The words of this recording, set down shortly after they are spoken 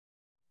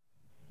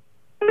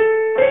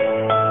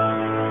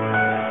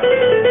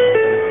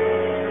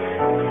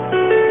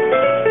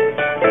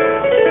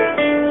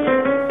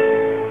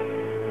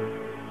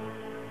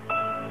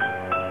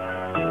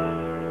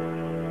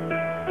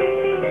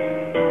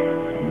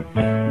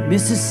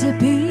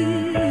Mississippi,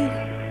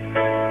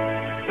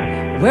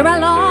 where I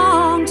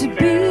long to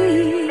be.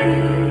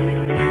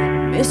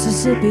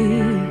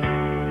 Mississippi,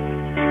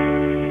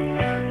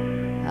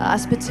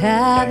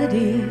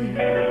 hospitality.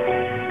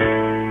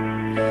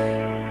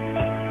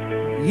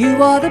 You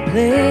are the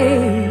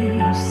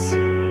place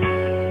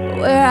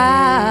where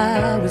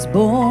I was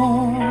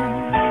born.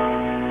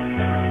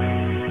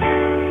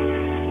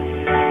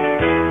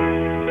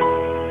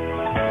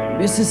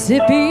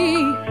 Mississippi,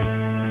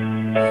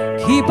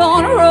 keep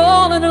on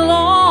rolling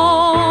along.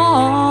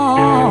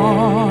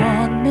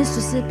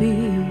 Mississippi,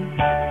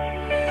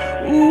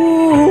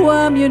 ooh,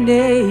 I'm your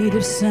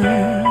native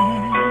son.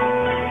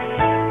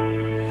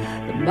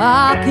 The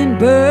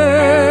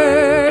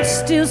mockingbird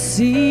still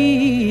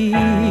sings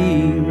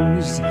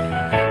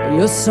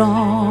your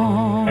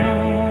song.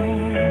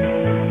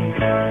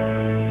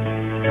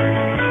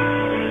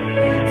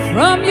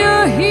 From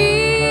your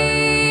hills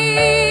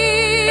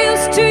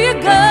to your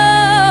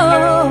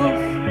gulf,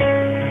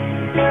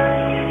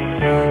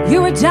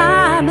 you're a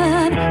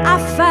diamond I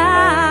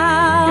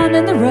found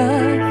in the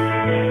rough.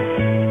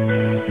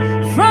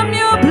 From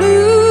your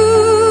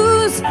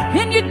blues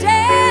in your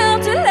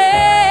delta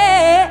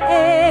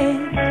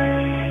land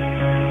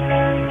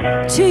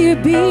to your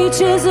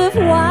beaches of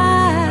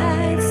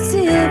white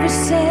silver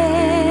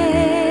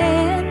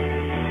sand,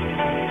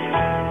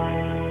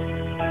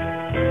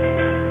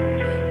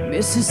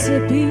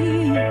 Mississippi,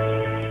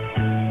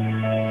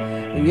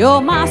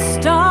 you're my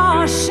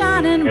star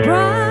shining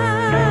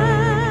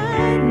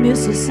bright.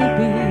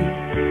 Mississippi,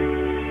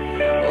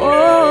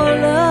 oh,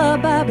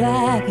 loved by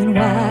black and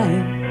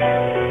white.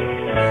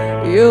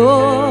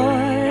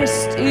 You're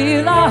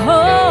still our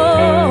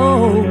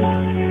hope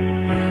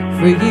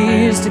for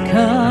years to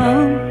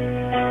come.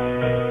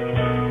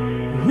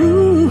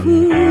 Ooh,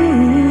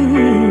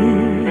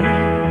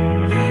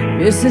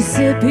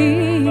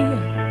 Mississippi,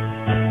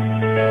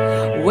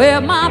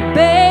 where my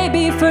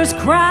baby first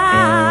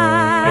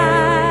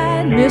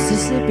cried.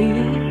 Mississippi,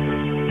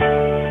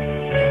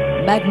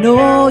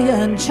 Magnolia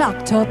and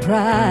Choctaw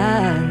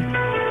pride.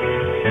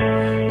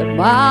 The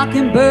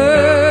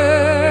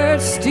mockingbird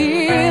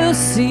still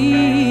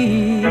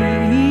sings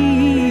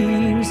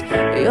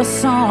your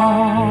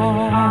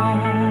song.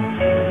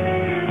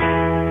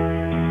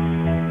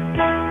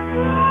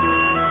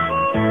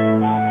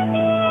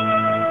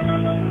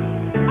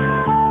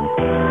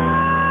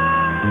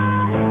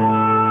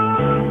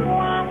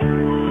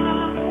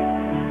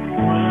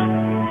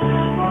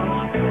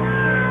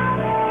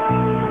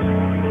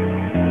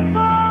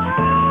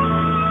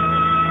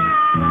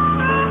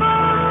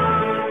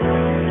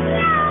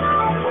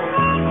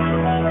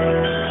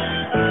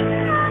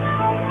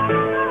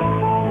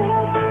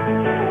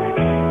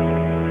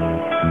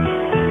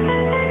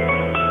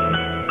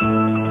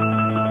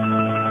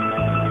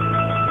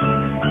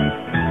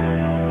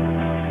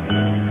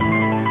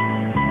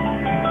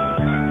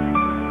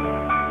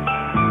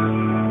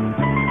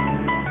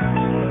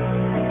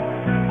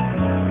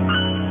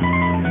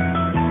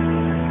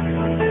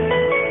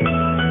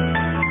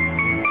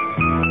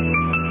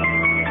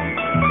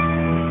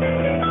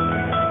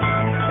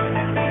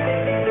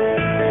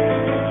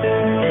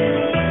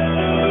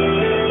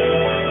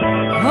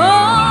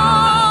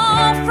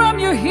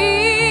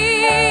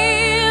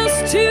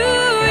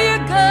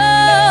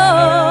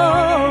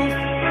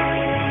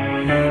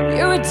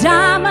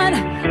 Diamond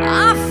I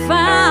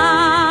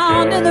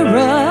found in the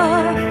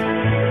rough.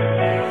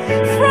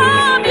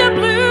 From your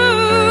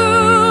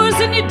blues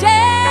and your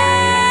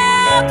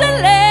delta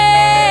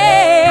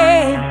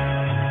land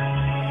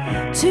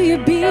to your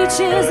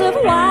beaches of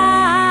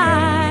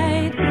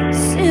white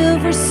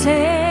silver sand.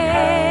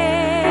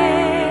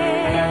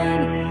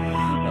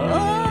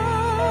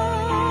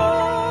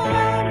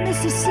 Oh,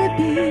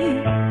 Mississippi,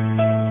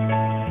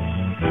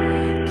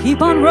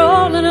 keep on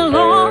rolling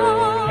along.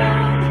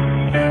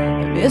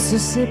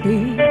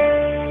 Mississippi,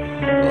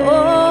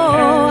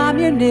 oh, I'm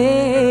your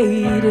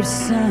native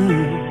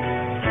son.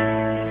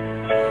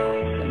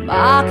 The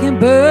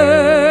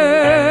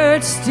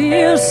mockingbird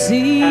still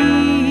sings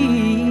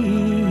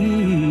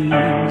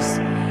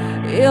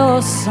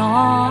your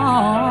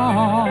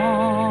song.